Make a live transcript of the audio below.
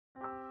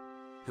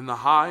In the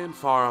high and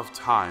far-off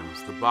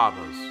times, the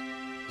Babas,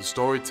 the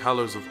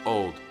storytellers of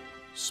old,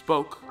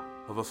 spoke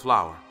of a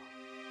flower.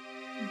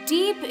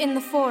 Deep in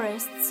the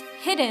forests,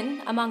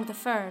 hidden among the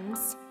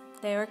ferns,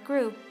 there it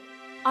grew.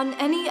 On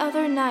any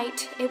other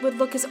night, it would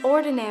look as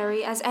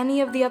ordinary as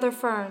any of the other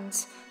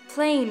ferns,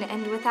 plain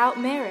and without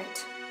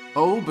merit.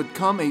 Oh, but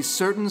come a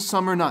certain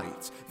summer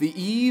night, the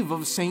eve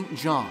of St.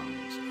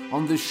 John's,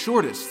 on the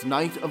shortest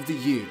night of the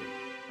year,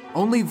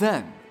 only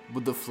then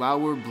would the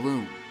flower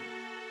bloom.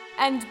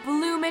 And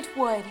bloom it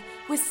would,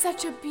 with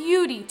such a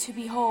beauty to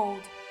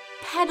behold.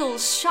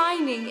 Petals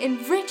shining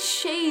in rich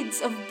shades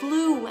of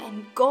blue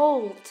and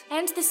gold.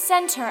 And the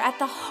center, at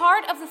the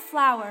heart of the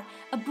flower,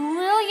 a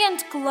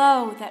brilliant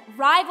glow that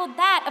rivaled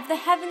that of the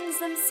heavens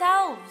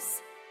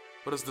themselves.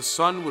 But as the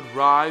sun would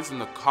rise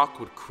and the cock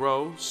would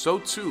crow, so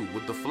too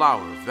would the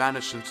flower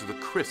vanish into the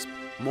crisp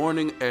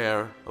morning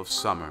air of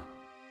summer.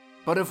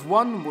 But if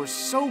one were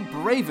so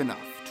brave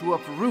enough to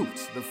uproot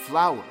the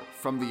flower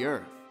from the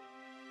earth,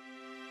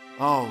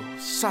 oh,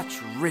 such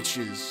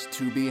riches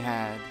to be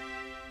had.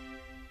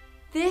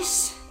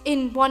 This,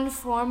 in one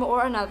form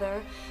or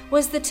another,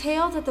 was the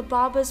tale that the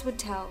Babas would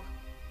tell.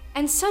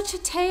 And such a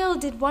tale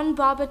did one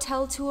Baba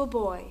tell to a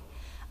boy,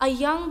 a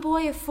young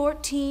boy of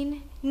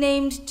 14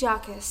 named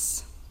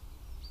Jacques.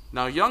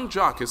 Now young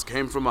Jacques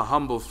came from a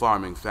humble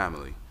farming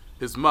family.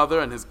 His mother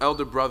and his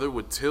elder brother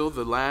would till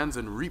the lands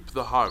and reap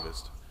the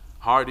harvest.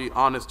 Hardy,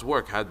 honest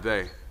work had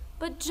they.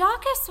 But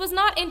Jacques was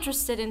not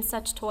interested in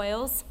such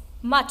toils,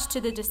 much to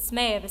the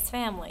dismay of his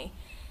family.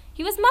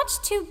 He was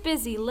much too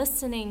busy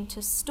listening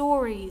to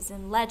stories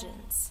and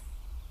legends.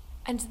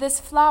 And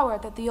this flower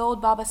that the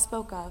old Baba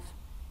spoke of,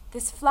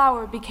 this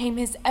flower became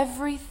his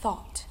every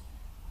thought.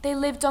 They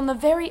lived on the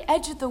very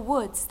edge of the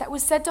woods that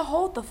was said to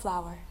hold the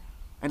flower.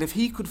 And if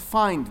he could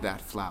find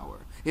that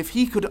flower, if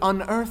he could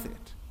unearth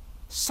it,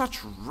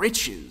 such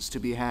riches to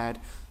be had,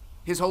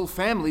 his whole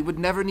family would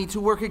never need to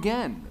work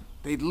again.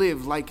 They'd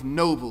live like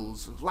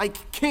nobles,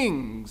 like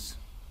kings.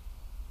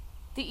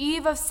 The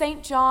eve of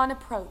St. John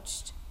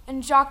approached,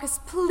 and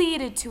Jacques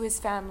pleaded to his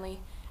family,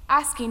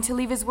 asking to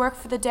leave his work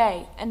for the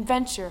day and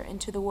venture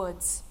into the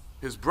woods.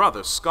 His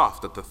brother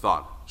scoffed at the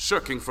thought,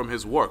 shirking from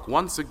his work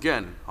once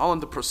again, all in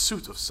the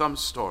pursuit of some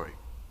story.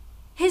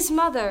 His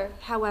mother,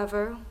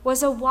 however,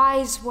 was a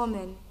wise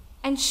woman,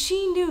 and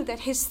she knew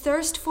that his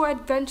thirst for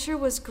adventure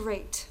was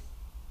great.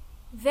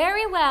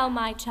 "Very well,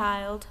 my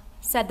child,"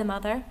 said the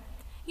mother.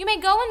 "You may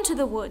go into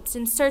the woods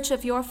in search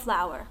of your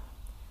flower.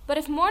 But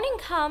if morning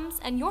comes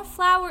and your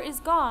flower is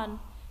gone,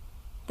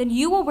 then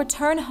you will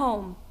return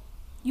home.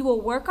 You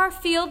will work our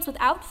fields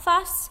without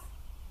fuss,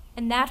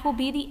 and that will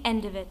be the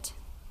end of it."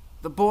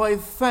 The boy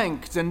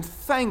thanked and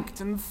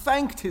thanked and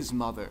thanked his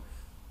mother,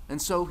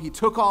 and so he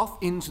took off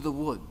into the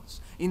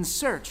woods in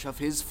search of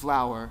his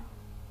flower.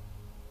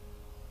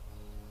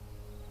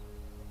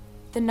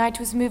 The night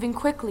was moving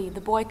quickly, the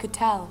boy could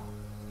tell.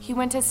 He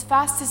went as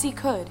fast as he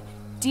could,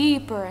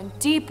 deeper and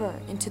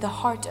deeper into the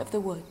heart of the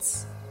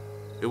woods.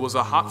 It was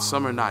a hot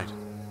summer night,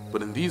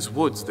 but in these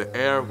woods the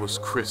air was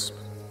crisp.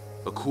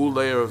 A cool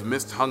layer of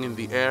mist hung in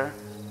the air,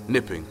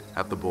 nipping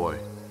at the boy.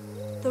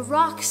 The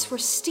rocks were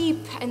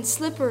steep and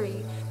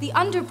slippery, the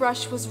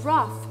underbrush was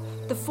rough,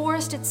 the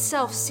forest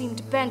itself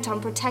seemed bent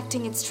on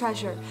protecting its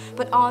treasure,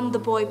 but on the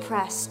boy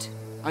pressed.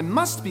 I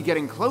must be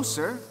getting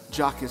closer,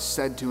 Jacques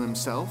said to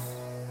himself.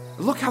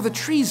 Look how the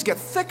trees get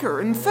thicker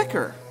and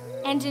thicker.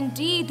 And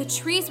indeed, the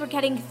trees were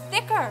getting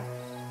thicker,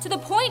 to the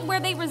point where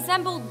they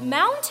resembled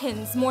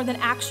mountains more than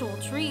actual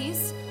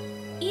trees.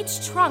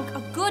 Each trunk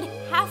a good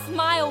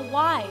half-mile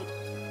wide.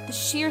 The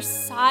sheer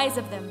size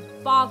of them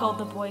boggled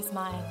the boy's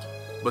mind.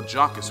 But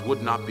Jacques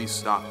would not be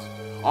stopped.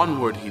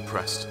 Onward he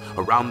pressed,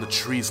 around the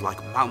trees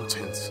like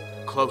mountains,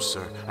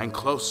 closer and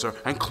closer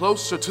and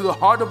closer to the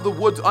heart of the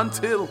woods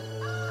until...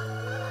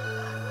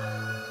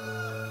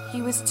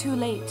 He was too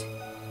late.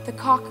 The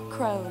cock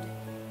crowed.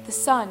 The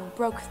sun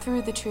broke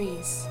through the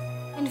trees.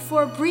 And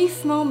for a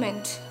brief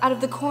moment, out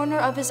of the corner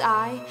of his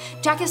eye,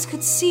 Jacques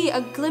could see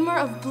a glimmer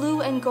of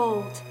blue and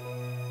gold.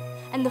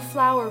 And the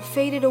flower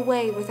faded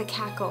away with a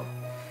cackle.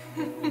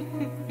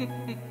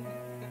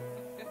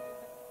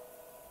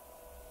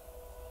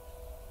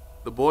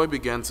 The boy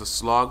began to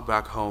slog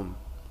back home,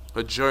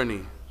 a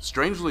journey,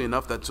 strangely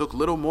enough, that took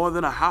little more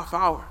than a half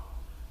hour.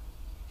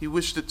 He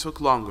wished it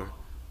took longer,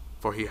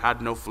 for he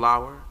had no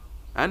flower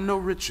and no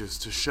riches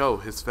to show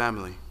his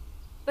family.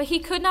 But he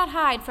could not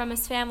hide from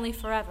his family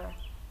forever.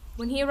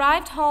 When he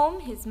arrived home,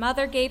 his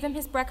mother gave him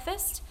his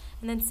breakfast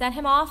and then sent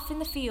him off in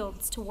the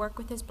fields to work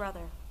with his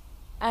brother.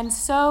 And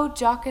so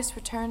Jacques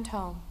returned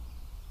home.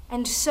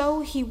 And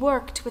so he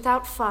worked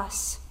without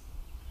fuss.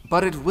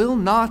 But it will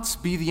not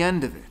be the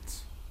end of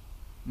it.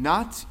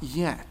 Not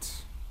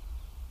yet.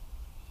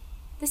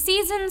 The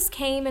seasons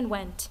came and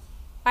went.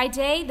 By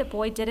day, the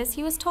boy did as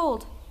he was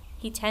told.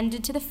 He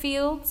tended to the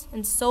fields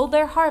and sold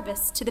their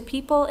harvests to the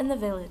people in the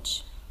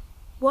village.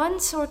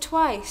 Once or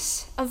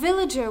twice, a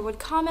villager would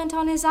comment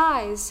on his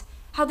eyes,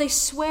 how they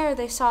swear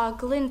they saw a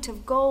glint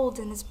of gold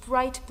in his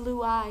bright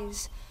blue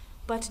eyes.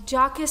 But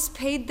Jacques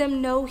paid them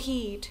no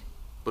heed.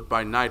 But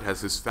by night,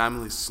 as his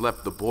family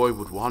slept, the boy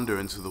would wander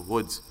into the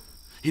woods.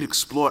 He'd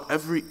explore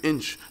every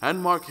inch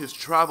and mark his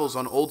travels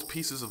on old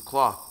pieces of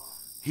cloth.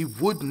 He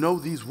would know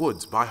these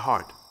woods by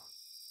heart.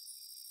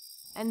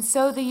 And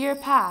so the year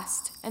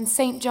passed, and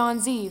St.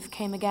 John's Eve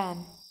came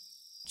again.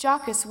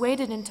 Jockus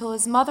waited until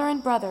his mother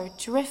and brother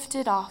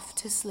drifted off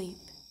to sleep.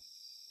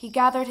 He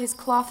gathered his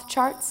cloth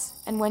charts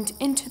and went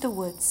into the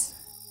woods.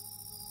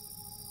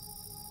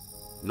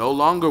 No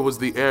longer was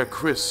the air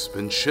crisp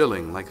and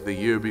chilling like the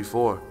year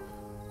before.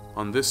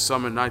 On this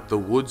summer night, the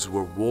woods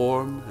were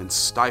warm and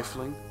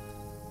stifling,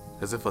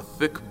 as if a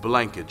thick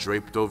blanket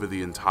draped over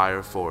the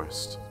entire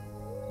forest.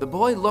 The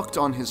boy looked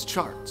on his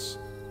charts.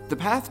 The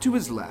path to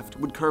his left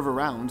would curve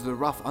around the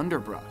rough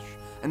underbrush,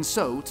 and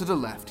so to the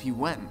left he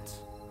went.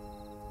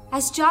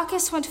 As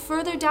Jockus went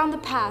further down the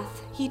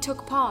path, he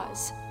took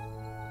pause.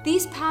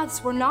 These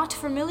paths were not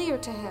familiar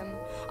to him,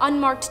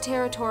 unmarked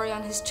territory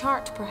on his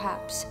chart,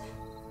 perhaps.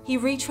 He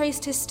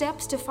retraced his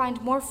steps to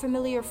find more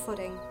familiar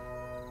footing.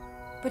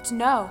 But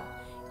no,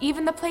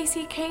 even the place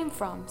he came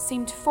from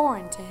seemed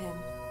foreign to him.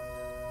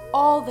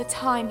 All the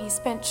time he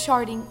spent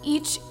charting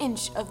each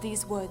inch of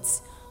these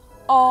woods,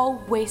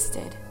 all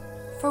wasted.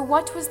 For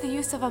what was the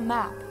use of a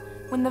map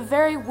when the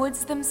very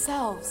woods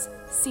themselves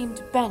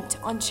seemed bent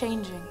on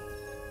changing?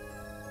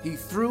 He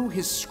threw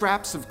his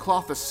scraps of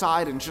cloth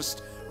aside and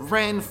just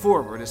ran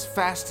forward as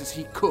fast as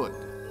he could.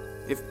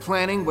 If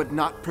planning would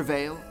not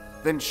prevail,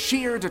 then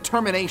sheer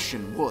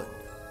determination would.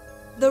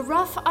 The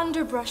rough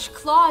underbrush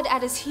clawed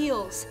at his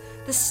heels.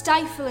 The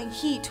stifling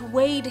heat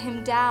weighed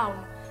him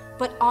down,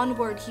 but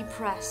onward he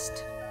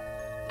pressed.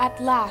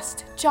 At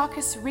last,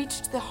 Jockus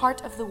reached the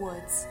heart of the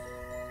woods.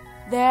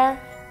 There,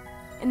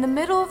 in the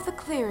middle of the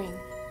clearing,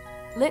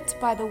 lit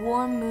by the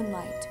warm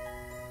moonlight,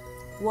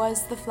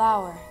 was the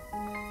flower.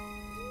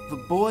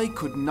 The boy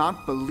could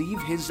not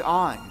believe his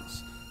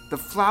eyes. The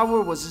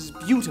flower was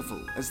as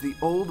beautiful as the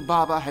old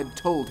Baba had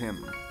told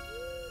him.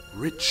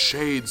 Rich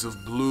shades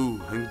of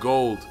blue and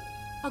gold.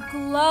 A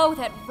glow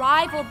that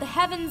rivaled the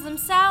heavens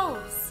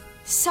themselves.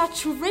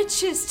 Such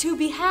riches to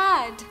be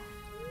had.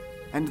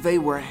 And they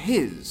were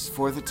his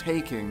for the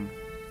taking.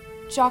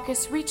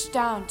 Jockus reached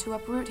down to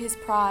uproot his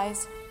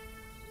prize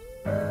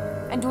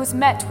and was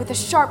met with a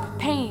sharp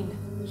pain.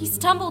 He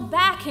stumbled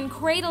back and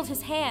cradled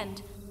his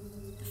hand.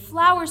 The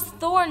flower's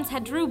thorns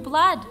had drew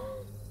blood.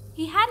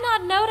 He had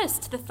not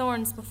noticed the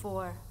thorns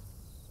before.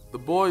 The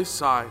boy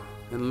sighed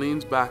and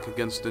leaned back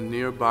against a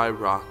nearby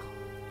rock.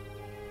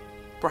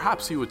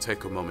 Perhaps he would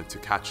take a moment to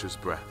catch his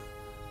breath.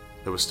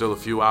 There were still a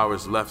few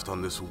hours left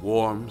on this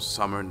warm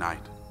summer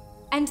night.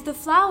 And the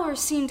flower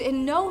seemed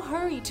in no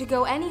hurry to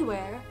go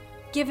anywhere,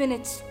 given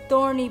its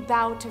thorny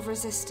bout of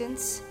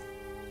resistance.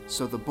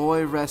 So the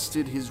boy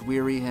rested his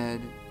weary head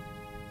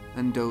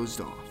and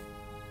dozed off.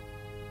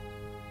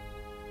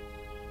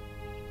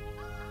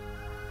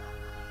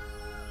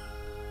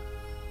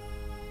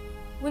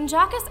 When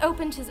Jockus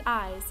opened his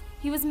eyes,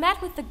 he was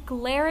met with the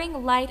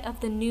glaring light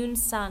of the noon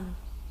sun.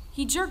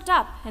 He jerked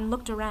up and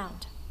looked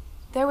around.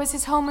 There was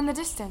his home in the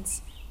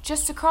distance,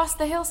 just across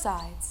the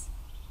hillsides.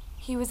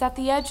 He was at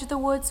the edge of the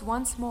woods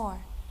once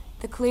more.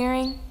 The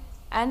clearing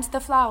and the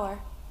flower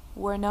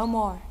were no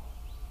more.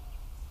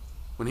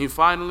 When he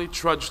finally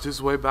trudged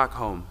his way back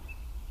home,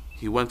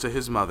 he went to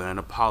his mother and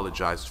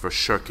apologized for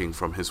shirking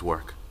from his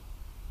work.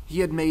 He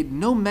had made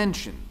no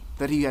mention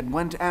that he had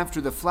went after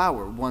the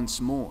flower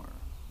once more.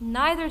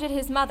 Neither did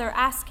his mother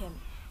ask him.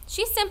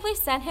 She simply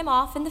sent him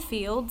off in the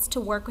fields to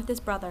work with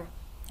his brother,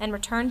 and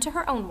returned to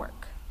her own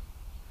work.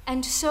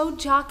 And so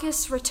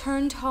Jockus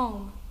returned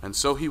home. And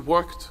so he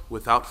worked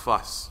without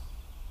fuss.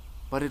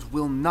 But it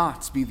will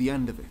not be the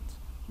end of it.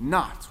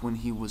 Not when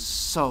he was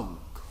so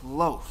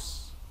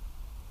close.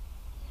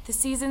 The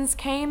seasons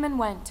came and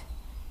went.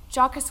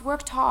 Jockus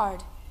worked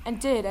hard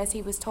and did as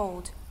he was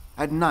told.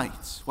 At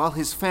night, while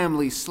his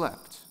family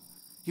slept,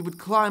 he would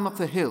climb up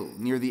the hill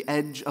near the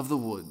edge of the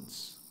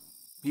woods.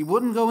 He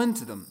wouldn't go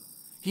into them.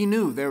 He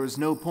knew there was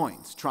no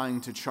point trying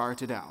to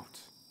chart it out.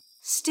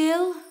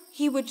 Still,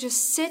 he would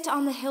just sit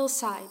on the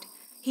hillside.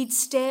 He'd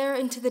stare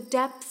into the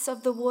depths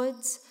of the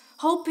woods,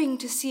 hoping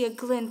to see a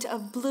glint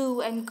of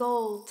blue and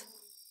gold.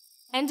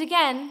 And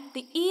again,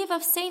 the eve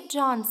of St.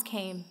 John's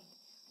came.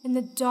 In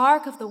the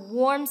dark of the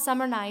warm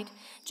summer night,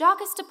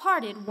 Jockus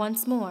departed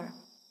once more,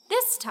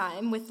 this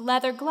time with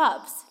leather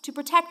gloves to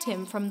protect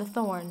him from the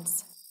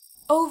thorns.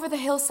 Over the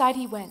hillside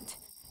he went,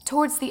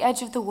 towards the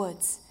edge of the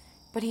woods,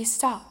 but he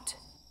stopped.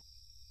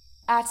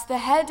 At the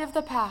head of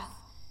the path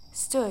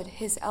stood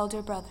his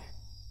elder brother.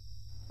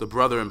 The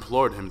brother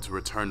implored him to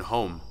return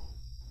home.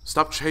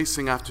 "Stop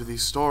chasing after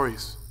these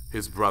stories,"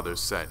 his brother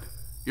said.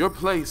 "Your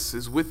place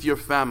is with your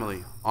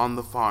family on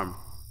the farm."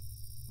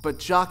 But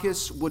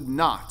Jockus would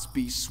not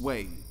be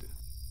swayed.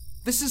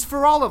 "This is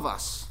for all of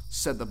us,"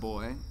 said the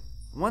boy.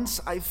 "Once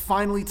I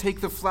finally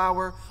take the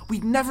flower,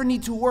 we'd never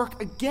need to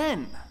work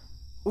again.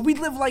 We'd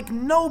live like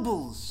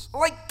nobles,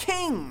 like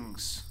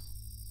kings."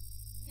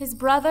 His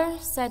brother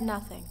said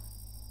nothing,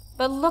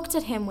 but looked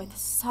at him with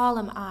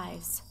solemn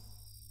eyes.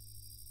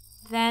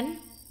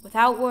 Then,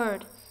 without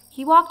word,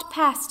 he walked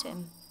past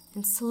him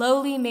and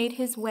slowly made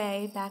his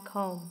way back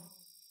home.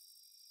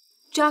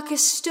 Jockus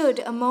stood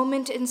a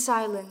moment in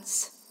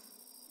silence.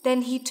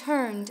 Then he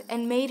turned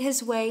and made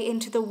his way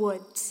into the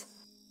woods.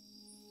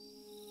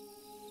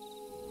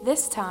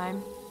 This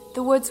time,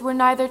 the woods were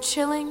neither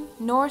chilling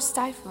nor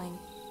stifling.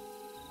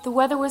 The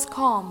weather was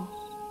calm,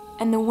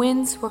 and the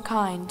winds were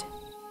kind.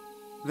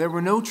 There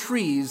were no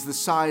trees the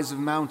size of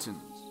mountains.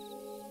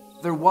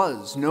 There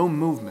was no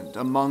movement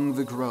among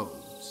the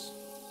groves.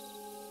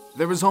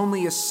 There was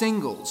only a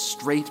single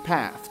straight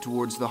path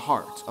towards the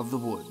heart of the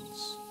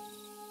woods.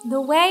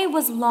 The way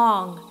was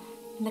long,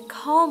 and the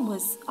calm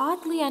was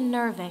oddly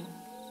unnerving.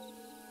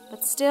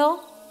 But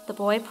still, the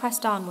boy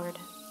pressed onward.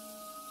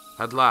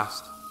 At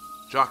last,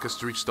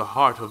 Jockus reached the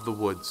heart of the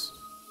woods.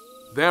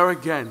 There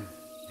again,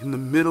 in the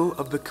middle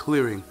of the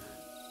clearing,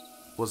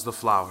 was the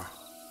flower.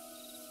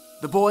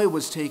 The boy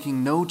was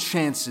taking no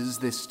chances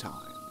this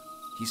time.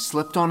 He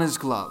slipped on his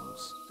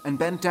gloves and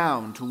bent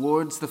down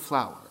towards the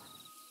flower.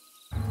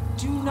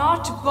 Do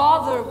not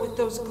bother with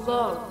those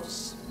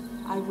gloves.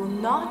 I will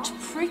not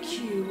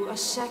prick you a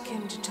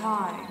second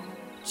time.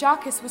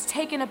 Jockus was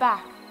taken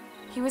aback.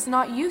 He was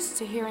not used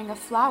to hearing a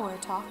flower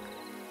talk.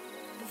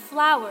 The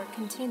flower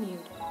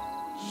continued.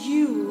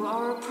 You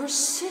are a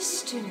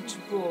persistent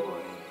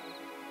boy.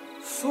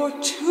 For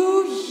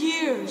 2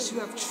 years you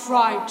have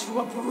tried to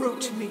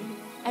uproot me,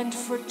 and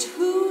for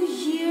 2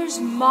 years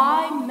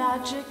my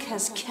magic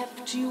has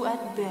kept you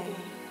at bay.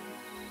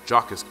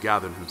 Jockus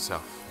gathered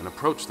himself and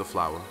approached the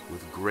flower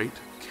with great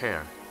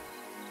care.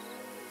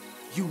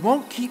 You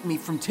won't keep me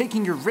from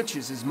taking your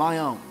riches as my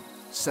own,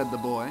 said the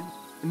boy.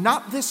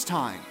 Not this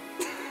time.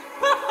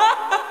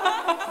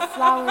 The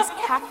flower's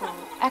cackle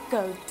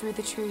echoed through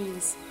the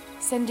trees,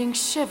 sending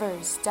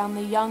shivers down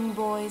the young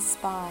boy's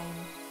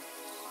spine.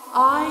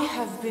 I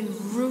have been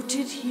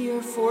rooted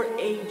here for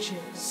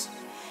ages,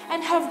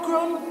 and have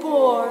grown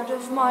bored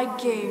of my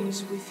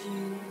games with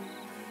you.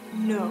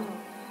 No,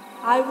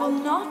 I will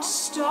not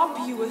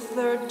stop you a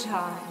third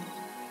time.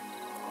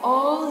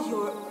 All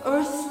your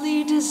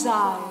earthly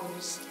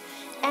desires,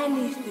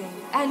 anything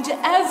and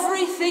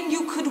everything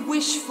you could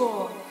wish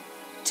for,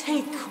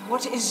 take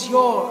what is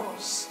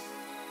yours.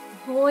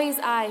 The boy's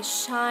eyes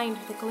shined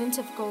with a glint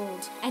of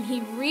gold, and he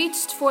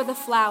reached for the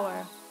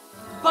flower.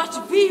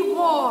 But be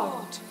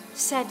warned,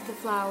 said the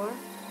flower.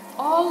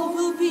 All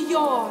will be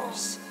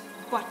yours,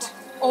 but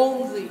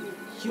only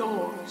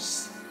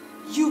yours.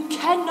 You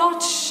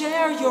cannot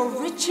share your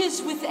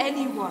riches with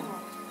anyone,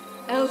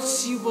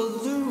 else you will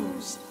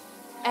lose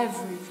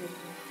everything.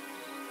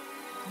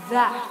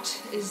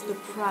 That is the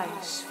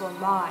price for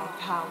my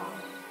power.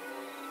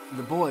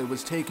 The boy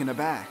was taken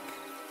aback.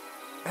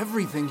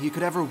 Everything he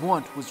could ever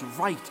want was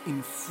right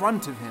in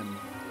front of him.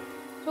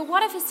 But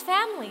what of his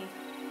family?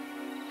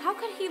 How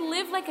could he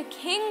live like a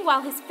king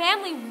while his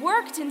family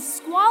worked in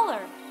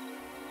squalor?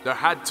 There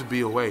had to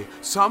be a way,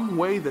 some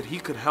way that he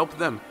could help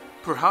them.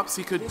 Perhaps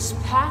he could... This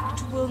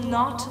pact will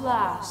not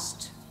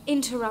last,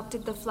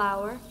 interrupted the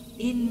flower.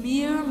 In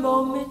mere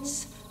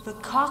moments, the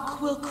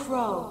cock will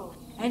crow,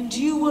 and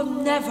you will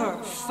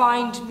never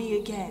find me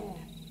again.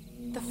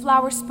 The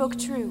flower spoke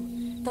true.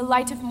 The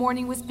light of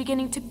morning was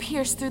beginning to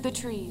pierce through the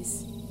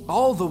trees.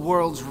 All the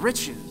world's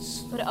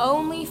riches. But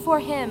only for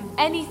him.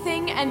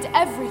 Anything and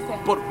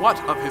everything. But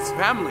what of his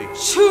family?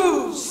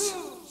 Choose!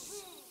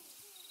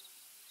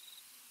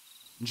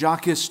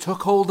 Jockus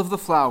took hold of the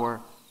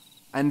flower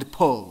and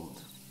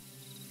pulled.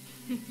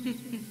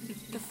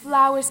 The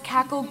flower's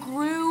cackle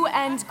grew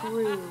and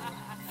grew.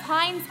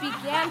 Pines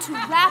began to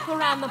wrap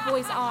around the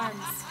boy's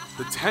arms.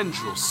 The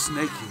tendrils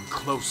snaking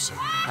closer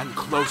and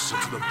closer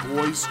to the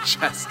boy's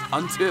chest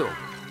until...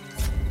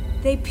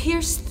 They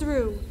pierced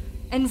through,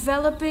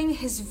 enveloping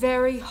his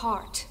very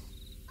heart.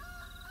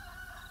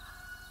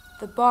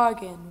 The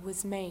bargain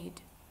was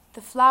made.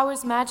 The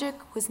flower's magic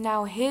was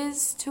now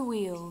his to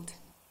wield.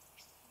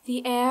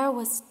 The air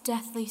was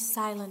deathly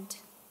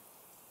silent.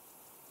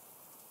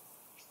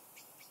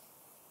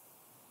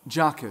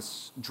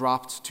 Jockus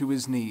dropped to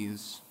his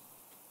knees.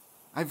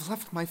 I've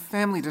left my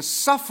family to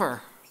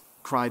suffer,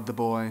 cried the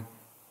boy.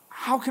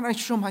 How can I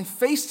show my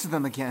face to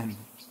them again?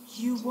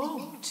 You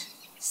won't,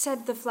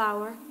 said the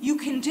flower. You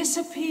can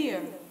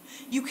disappear.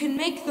 You can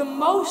make the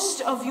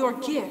most of your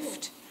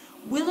gift.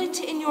 Will it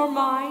in your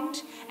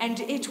mind,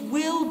 and it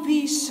will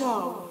be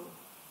so.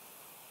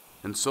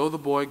 And so the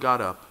boy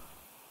got up.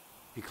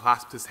 He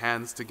clasped his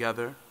hands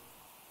together,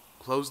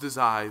 closed his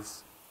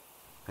eyes,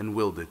 and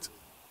willed it.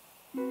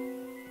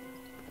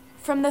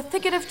 From the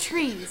thicket of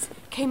trees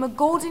came a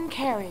golden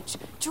carriage,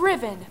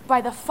 driven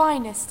by the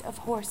finest of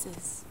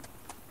horses.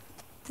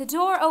 The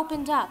door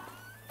opened up,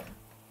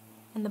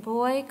 and the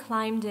boy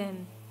climbed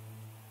in.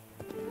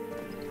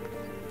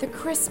 The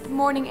crisp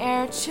morning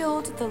air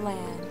chilled the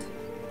land.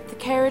 The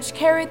carriage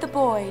carried the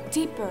boy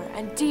deeper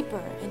and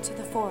deeper into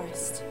the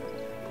forest.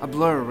 A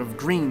blur of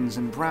greens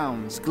and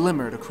browns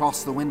glimmered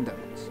across the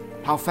windows.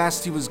 How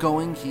fast he was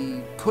going,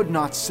 he could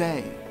not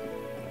say.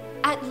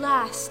 At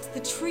last, the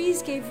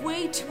trees gave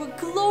way to a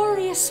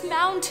glorious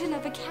mountain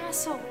of a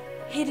castle,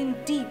 hidden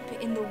deep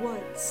in the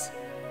woods.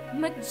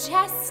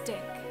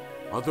 Majestic,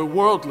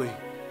 otherworldly.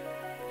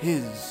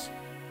 His.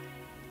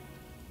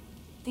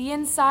 The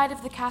inside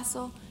of the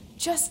castle,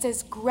 just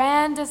as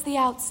grand as the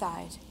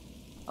outside.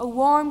 A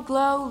warm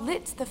glow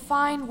lit the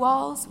fine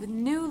walls with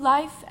new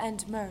life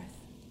and mirth.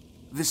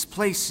 This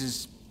place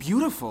is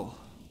beautiful,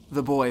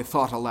 the boy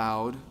thought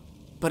aloud,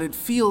 but it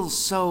feels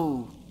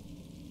so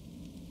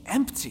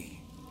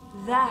empty.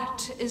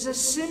 That is a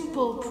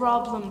simple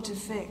problem to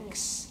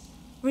fix,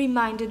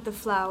 reminded the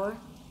flower.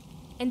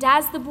 And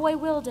as the boy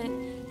willed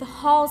it, the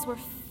halls were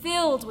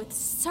filled with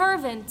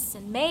servants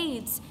and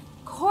maids,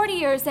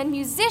 courtiers and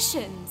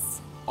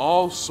musicians.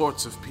 All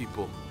sorts of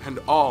people, and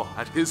all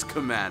at his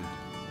command.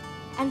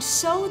 And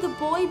so the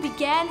boy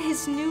began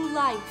his new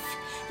life.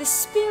 The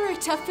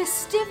spirit of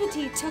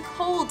festivity took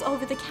hold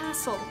over the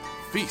castle.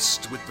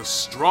 Feast with the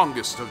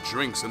strongest of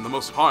drinks and the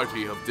most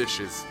hearty of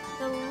dishes.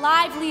 The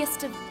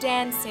liveliest of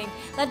dancing,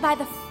 led by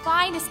the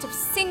finest of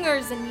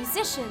singers and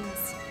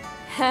musicians.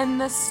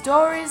 And the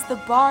stories the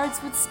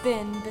bards would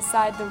spin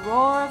beside the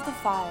roar of the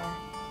fire.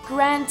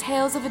 Grand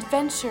tales of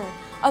adventure,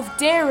 of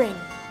daring,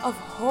 of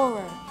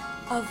horror,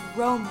 of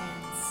romance.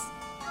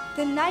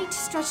 The night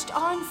stretched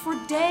on for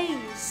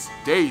days.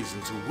 Days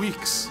into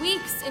weeks.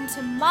 Weeks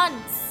into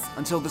months.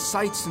 Until the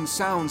sights and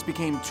sounds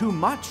became too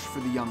much for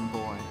the young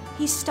boy.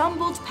 He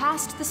stumbled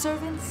past the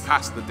servants,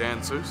 Past the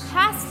dancers.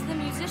 past the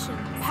musicians,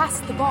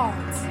 Past the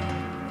bards.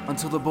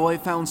 Until the boy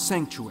found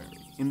sanctuary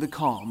in the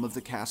calm of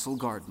the castle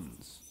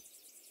gardens.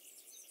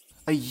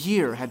 A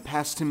year had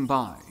passed him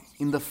by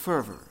in the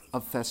fervor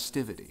of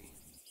festivity.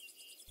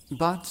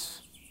 But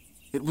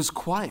it was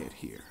quiet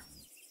here.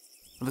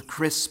 The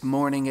crisp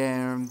morning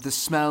air, the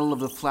smell of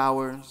the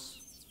flowers,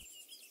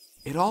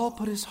 it all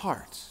put his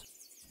heart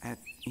at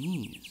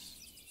ease.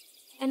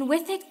 and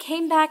with it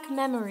came back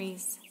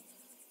memories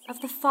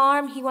of the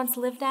farm he once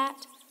lived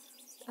at,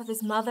 of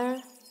his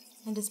mother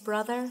and his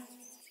brother.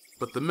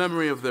 But the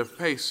memory of their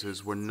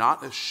faces were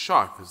not as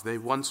sharp as they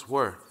once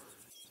were.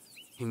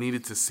 He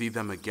needed to see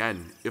them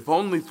again, if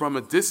only from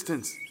a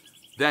distance.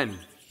 Then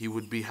he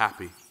would be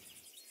happy.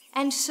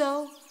 And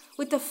so,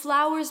 with the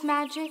flower's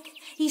magic,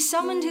 he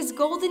summoned his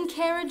golden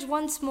carriage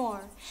once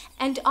more,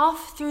 and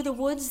off through the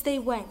woods they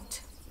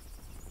went.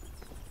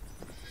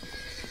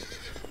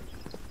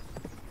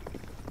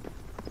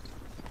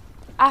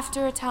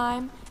 After a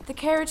time, the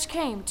carriage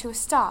came to a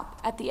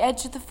stop at the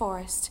edge of the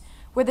forest,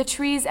 where the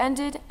trees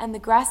ended and the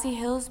grassy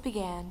hills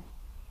began.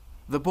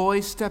 The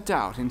boy stepped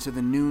out into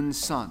the noon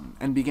sun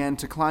and began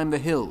to climb the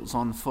hills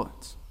on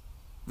foot.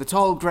 The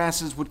tall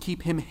grasses would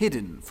keep him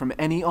hidden from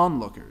any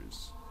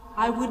onlookers.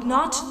 I would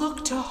not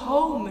look to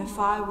home if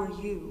I were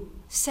you,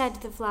 Said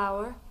the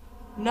flower.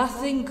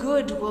 Nothing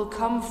good will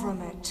come from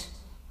it.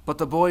 But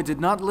the boy did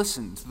not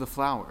listen to the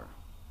flower.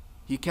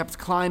 He kept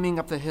climbing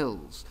up the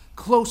hills,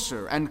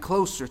 closer and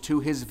closer to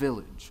his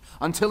village,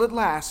 until at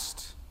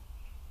last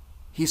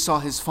he saw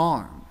his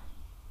farm,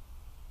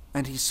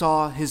 and he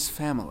saw his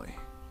family.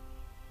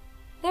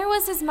 There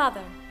was his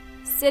mother,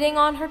 sitting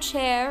on her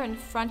chair in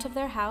front of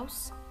their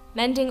house,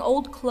 mending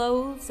old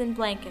clothes and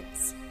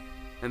blankets.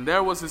 And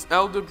there was his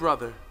elder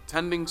brother,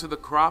 tending to the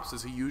crops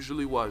as he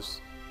usually was.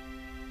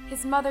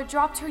 His mother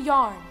dropped her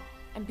yarn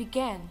and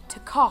began to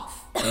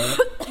cough.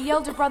 The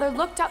elder brother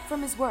looked up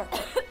from his work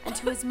and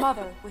to his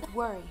mother with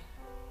worry.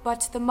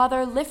 But the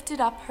mother lifted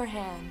up her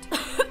hand.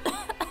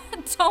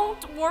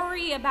 Don't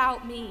worry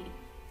about me,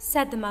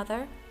 said the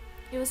mother.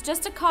 It was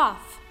just a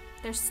cough.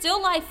 There's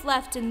still life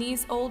left in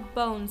these old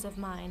bones of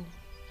mine.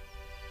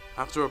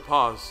 After a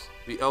pause,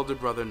 the elder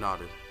brother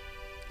nodded.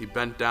 He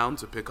bent down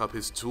to pick up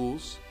his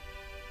tools,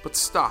 but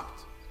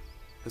stopped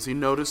as he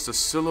noticed a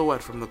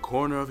silhouette from the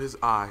corner of his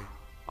eye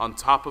on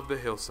top of the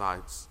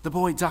hillsides. The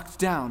boy ducked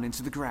down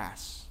into the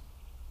grass.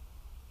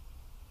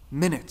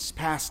 Minutes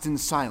passed in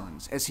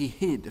silence as he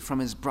hid from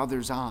his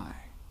brother's eye.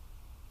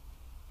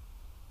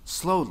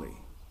 Slowly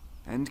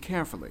and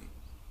carefully,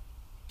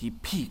 he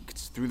peeked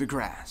through the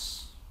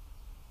grass.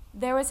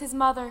 There was his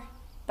mother,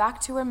 back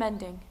to her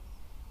mending.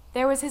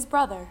 There was his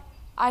brother,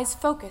 eyes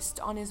focused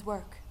on his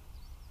work.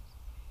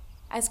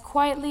 As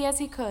quietly as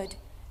he could,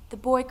 the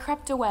boy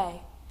crept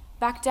away,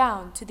 back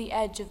down to the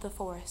edge of the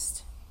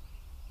forest.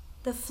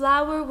 The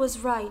flower was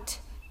right.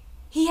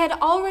 He had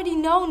already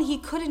known he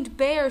couldn't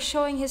bear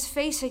showing his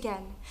face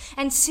again,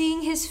 and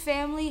seeing his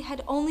family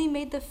had only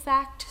made the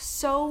fact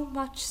so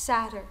much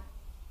sadder.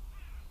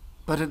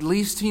 But at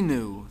least he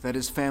knew that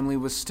his family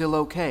was still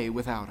okay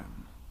without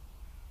him.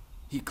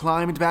 He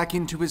climbed back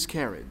into his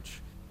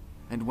carriage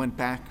and went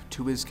back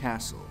to his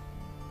castle.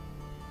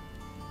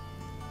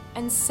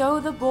 And so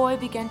the boy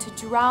began to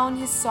drown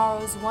his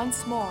sorrows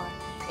once more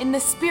in the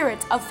spirit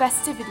of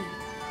festivity.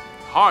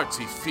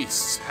 Hearty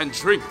feasts and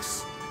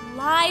drinks.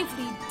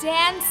 Lively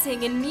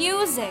dancing and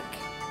music.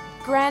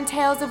 Grand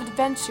tales of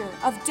adventure,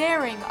 of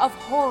daring, of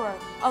horror,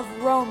 of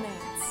romance.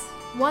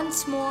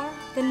 Once more,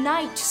 the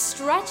night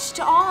stretched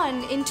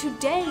on into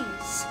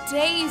days.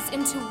 Days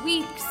into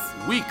weeks.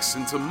 Weeks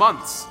into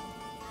months.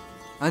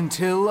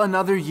 Until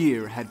another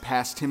year had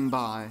passed him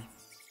by.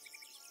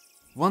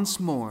 Once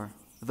more,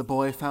 the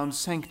boy found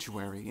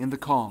sanctuary in the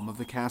calm of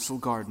the castle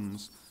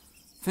gardens,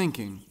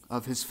 thinking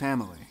of his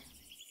family.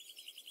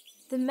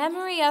 The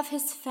memory of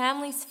his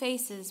family's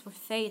faces were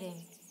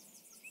fading,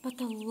 but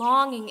the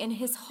longing in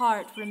his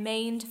heart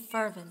remained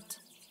fervent.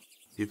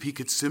 If he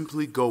could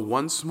simply go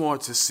once more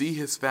to see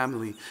his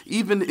family,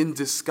 even in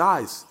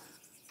disguise,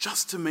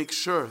 just to make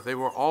sure they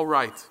were all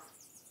right,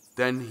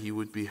 then he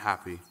would be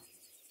happy.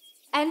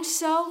 And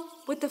so,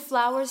 with the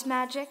flower's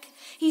magic,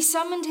 he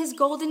summoned his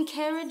golden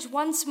carriage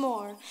once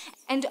more,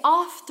 and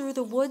off through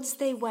the woods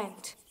they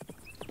went.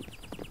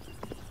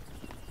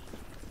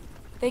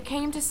 They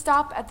came to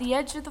stop at the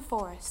edge of the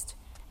forest,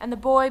 and the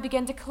boy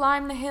began to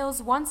climb the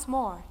hills once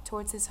more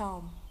towards his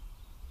home.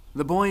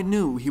 The boy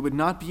knew he would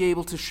not be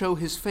able to show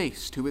his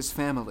face to his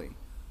family,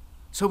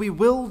 so he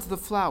willed the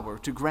flower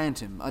to grant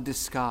him a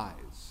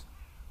disguise.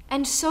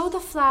 And so the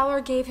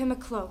flower gave him a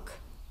cloak.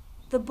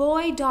 The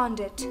boy donned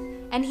it,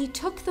 and he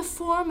took the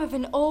form of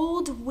an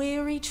old,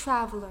 weary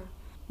traveler.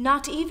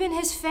 Not even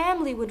his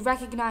family would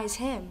recognize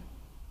him.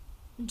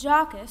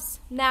 Jockus,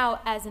 now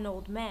as an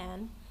old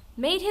man,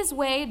 made his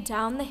way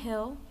down the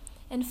hill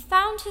and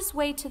found his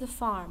way to the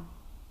farm.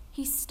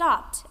 He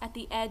stopped at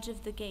the edge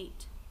of the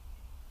gate.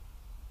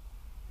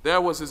 There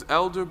was his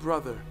elder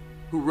brother,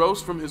 who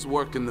rose from his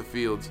work in the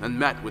fields and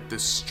met with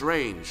this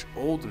strange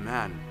old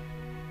man.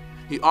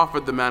 He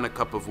offered the man a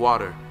cup of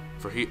water,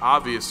 for he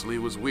obviously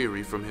was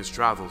weary from his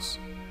travels.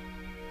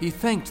 He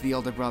thanked the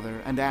elder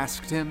brother and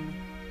asked him,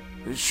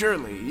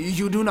 "Surely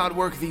you do not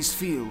work these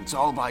fields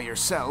all by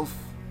yourself?"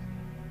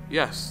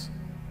 Yes,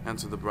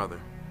 answered the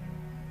brother,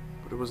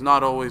 but it was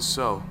not always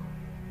so.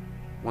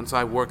 Once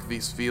I worked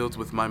these fields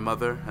with my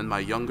mother and my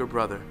younger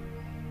brother.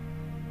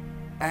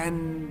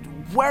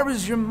 "And where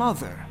is your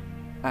mother?"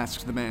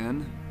 asked the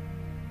man.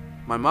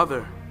 My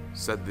mother,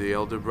 said the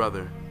elder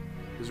brother,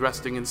 is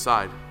resting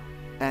inside.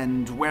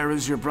 "And where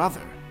is your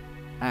brother?"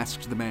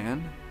 asked the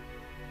man.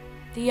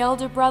 The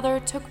elder brother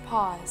took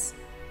pause,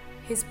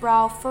 his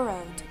brow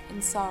furrowed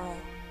in sorrow.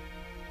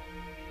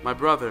 My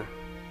brother,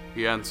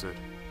 he answered,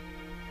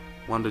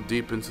 wandered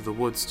deep into the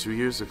woods 2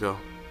 years ago.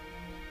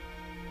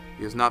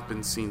 He has not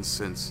been seen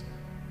since,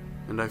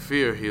 and I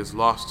fear he is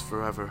lost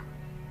forever.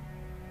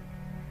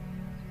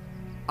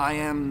 "I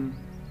am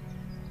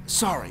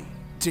sorry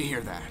to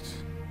hear that,"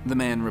 the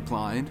man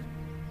replied.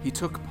 He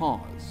took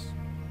pause.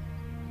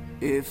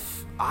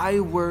 "If I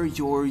were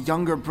your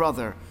younger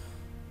brother,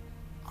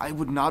 I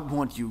would not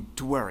want you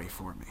to worry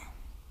for me."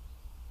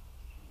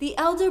 The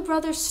elder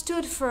brother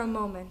stood for a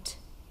moment.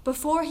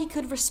 Before he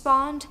could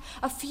respond,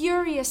 a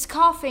furious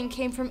coughing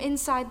came from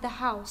inside the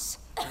house.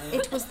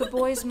 It was the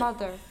boy's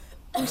mother,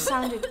 who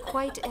sounded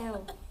quite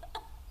ill.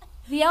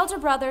 The elder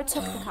brother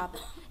took the cup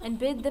and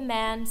bid the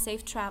man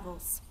safe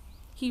travels.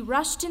 He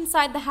rushed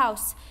inside the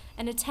house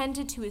and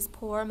attended to his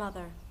poor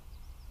mother.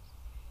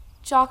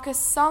 Jockus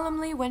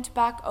solemnly went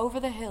back over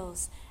the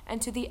hills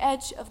and to the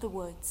edge of the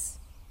woods.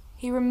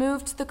 He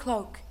removed the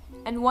cloak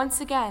and once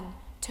again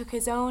took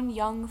his own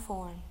young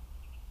form.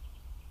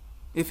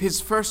 If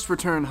his first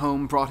return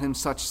home brought him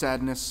such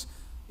sadness,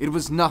 it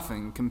was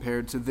nothing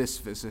compared to this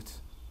visit.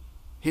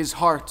 His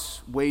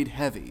heart weighed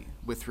heavy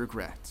with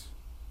regret.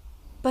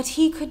 But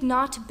he could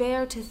not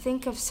bear to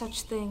think of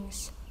such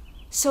things,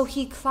 so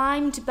he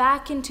climbed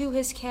back into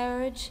his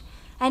carriage,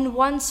 and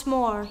once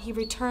more he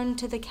returned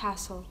to the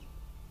castle.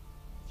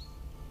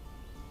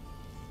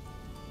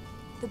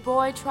 The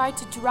boy tried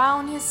to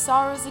drown his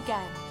sorrows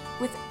again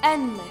with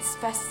endless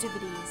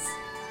festivities.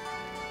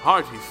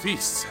 Hearty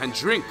feasts and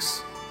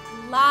drinks.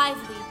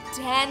 Lively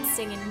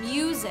dancing and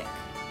music.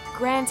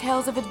 Grand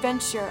tales of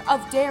adventure,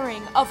 of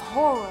daring, of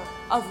horror,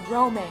 of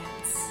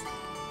romance.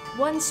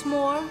 Once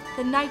more,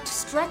 the night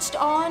stretched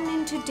on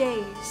into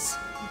days.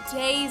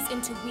 Days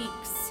into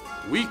weeks.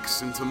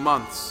 Weeks into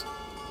months.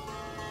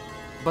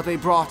 But they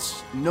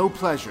brought no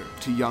pleasure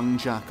to young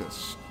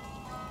Jockus.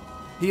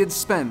 He had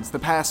spent the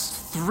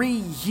past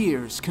 3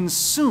 years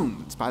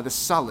consumed by the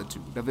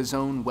solitude of his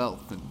own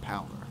wealth and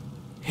power,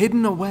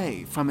 hidden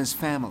away from his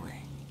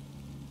family.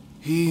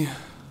 He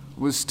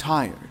was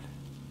tired,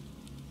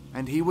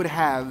 and he would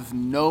have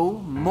no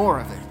more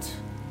of it.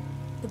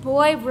 The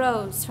boy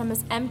rose from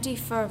his empty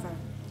fervor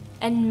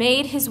and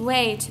made his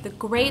way to the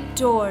great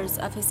doors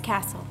of his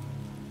castle.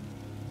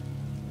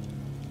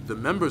 The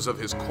members of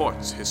his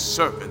courts, his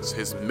servants,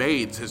 his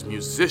maids, his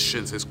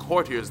musicians, his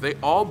courtiers, they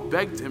all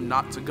begged him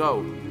not to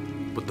go,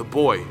 but the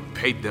boy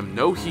paid them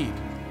no heed.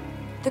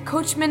 The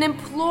coachman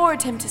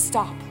implored him to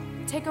stop.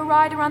 "Take a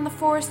ride around the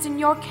forest in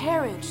your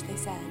carriage," they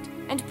said,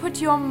 "and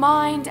put your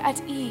mind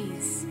at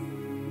ease."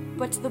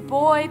 But the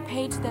boy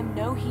paid them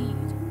no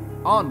heed.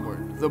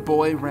 Onward the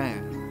boy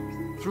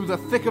ran, through the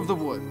thick of the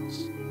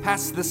woods,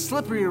 past the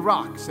slippery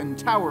rocks and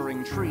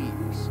towering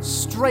trees,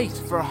 straight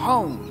for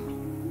home.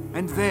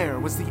 And there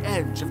was the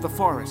edge of the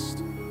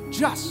forest,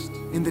 just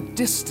in the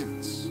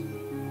distance.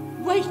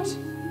 Wait!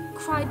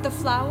 Cried the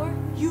flower.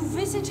 You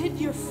visited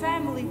your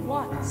family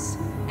once,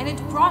 and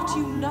it brought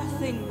you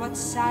nothing but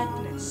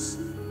sadness.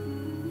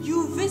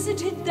 You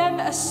visited them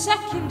a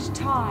second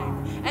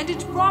time, and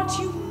it brought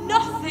you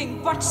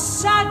nothing but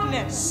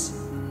sadness.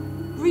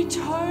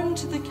 Return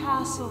to the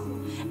castle,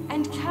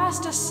 and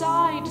cast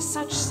aside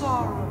such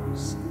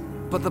sorrows.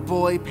 But the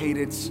boy paid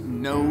it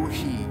no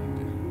heed.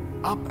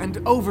 Up and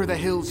over the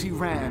hills he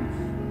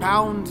ran,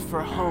 bound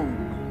for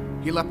home.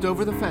 He leapt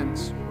over the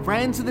fence,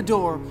 ran to the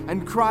door,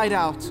 and cried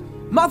out,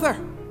 "Mother!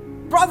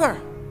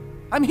 Brother!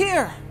 I'm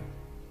here!"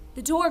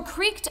 The door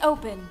creaked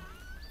open,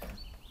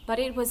 but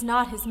it was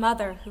not his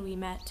mother who he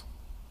met.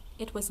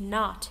 It was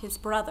not his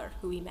brother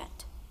who he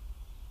met.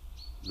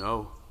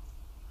 No.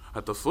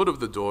 At the foot of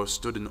the door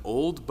stood an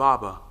old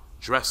Baba,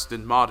 dressed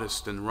in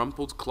modest and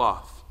rumpled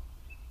cloth.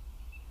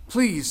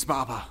 "Please,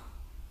 Baba,"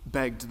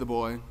 begged the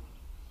boy.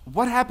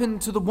 "What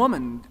happened to the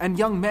woman and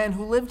young man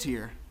who lived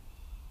here?"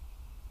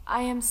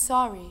 "I am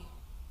sorry,"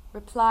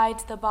 replied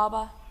the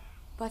Baba,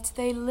 "but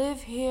they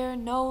live here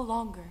no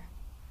longer.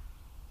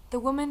 The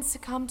woman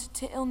succumbed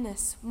to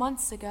illness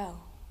months ago.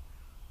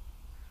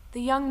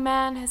 The young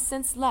man has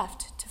since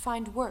left to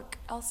find work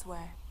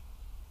elsewhere."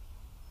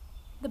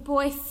 The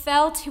boy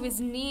fell to his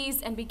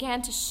knees and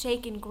began to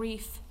shake in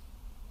grief.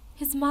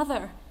 His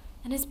mother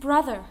and his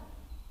brother,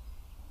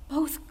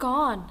 both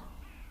gone.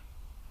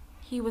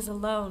 He was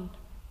alone.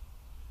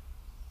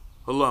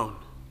 Alone,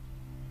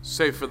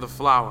 save for the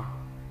flower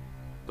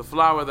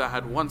that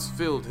had once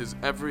filled his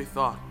every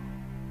thought,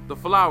 the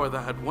flower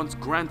that had once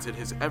granted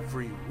his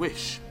every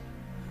wish,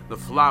 the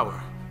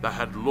flower that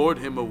had lured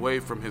him away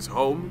from his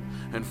home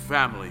and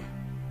family,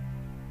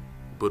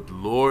 but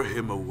lure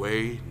him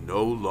away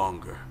no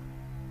longer.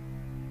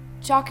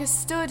 Jaka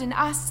stood and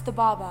asked the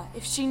Baba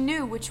if she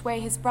knew which way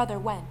his brother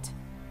went.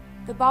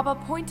 The Baba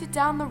pointed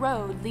down the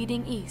road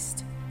leading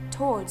east,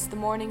 towards the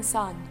morning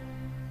sun.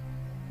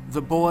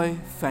 The boy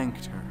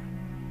thanked her.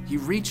 He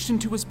reached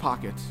into his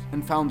pocket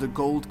and found a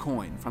gold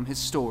coin from his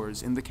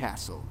stores in the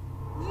castle.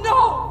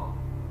 "No!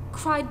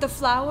 Cried the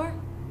flower.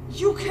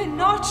 You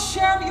cannot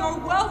share your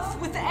wealth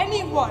with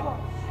anyone,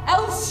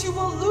 else you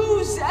will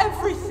lose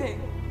everything.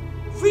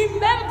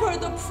 Remember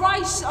the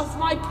price of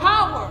my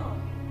power."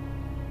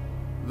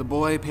 The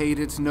boy paid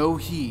it no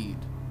heed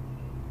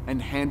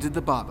and handed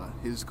the Baba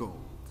his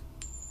gold.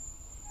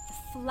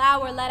 The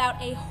flower let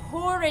out a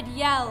horrid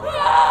yell. The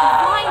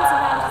vines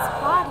around his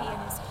body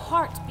and his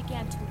heart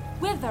began to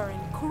wither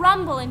and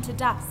crumble into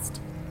dust.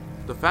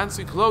 The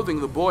fancy clothing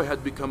the boy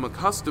had become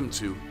accustomed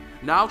to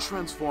now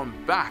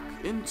transformed back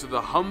into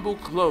the humble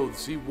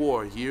clothes he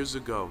wore years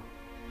ago.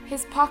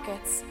 His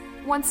pockets,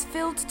 once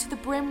filled to the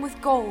brim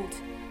with gold,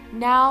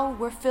 now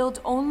were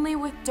filled only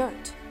with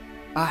dirt.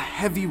 A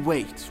heavy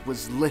weight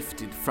was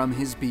lifted from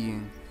his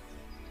being.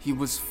 He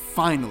was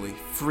finally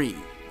free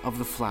of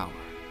the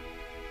flower.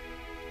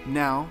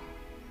 Now,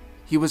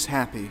 he was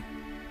happy.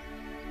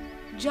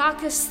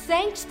 Jacques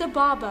thanked the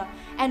Baba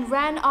and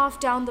ran off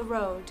down the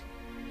road.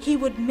 He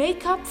would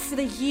make up for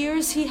the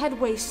years he had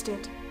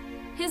wasted.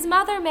 His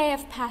mother may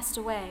have passed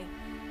away,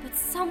 but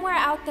somewhere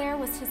out there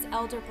was his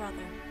elder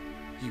brother.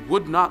 He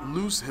would not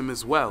lose him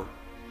as well.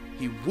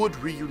 He would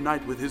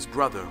reunite with his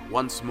brother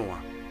once more.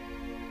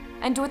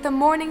 And with the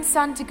morning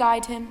sun to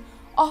guide him,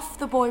 off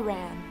the boy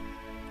ran,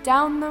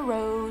 down the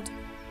road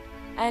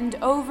and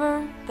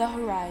over the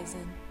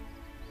horizon.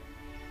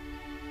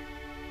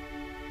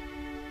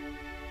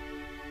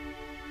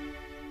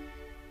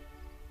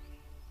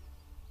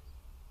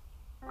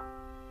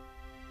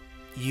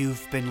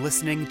 You've been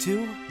listening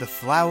to The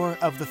Flower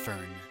of the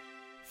Fern,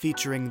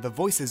 featuring the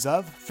voices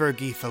of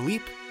Fergie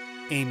Philippe,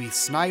 Amy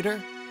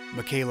Snyder,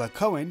 Mikayla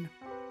Cohen,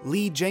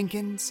 Lee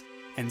Jenkins,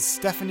 and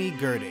Stephanie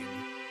Girding.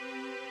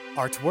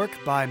 Artwork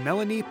by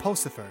Melanie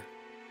Pulsipher.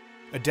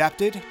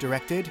 Adapted,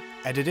 directed,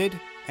 edited,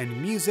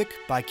 and music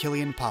by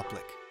Killian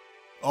Poplick.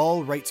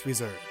 All rights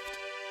reserved.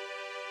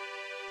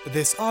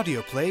 This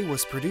audio play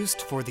was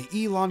produced for the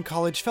Elon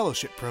College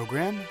Fellowship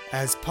Program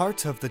as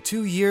part of the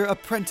 2-year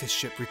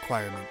apprenticeship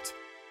requirement.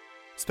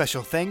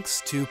 Special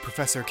thanks to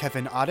Professor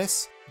Kevin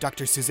Otis,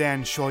 Dr.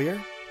 Suzanne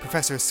Scheuer,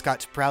 Professor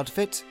Scott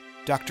Proudfit,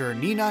 Dr.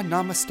 Nina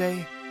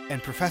Namaste,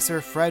 and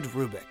Professor Fred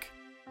Rubik.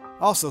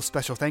 Also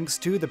special thanks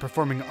to the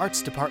Performing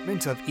Arts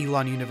Department of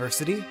Elon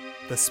University,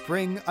 the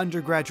Spring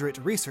Undergraduate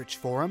Research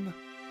Forum,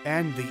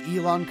 and the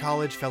Elon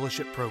College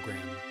Fellowship Program.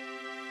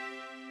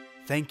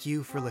 Thank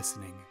you for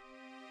listening.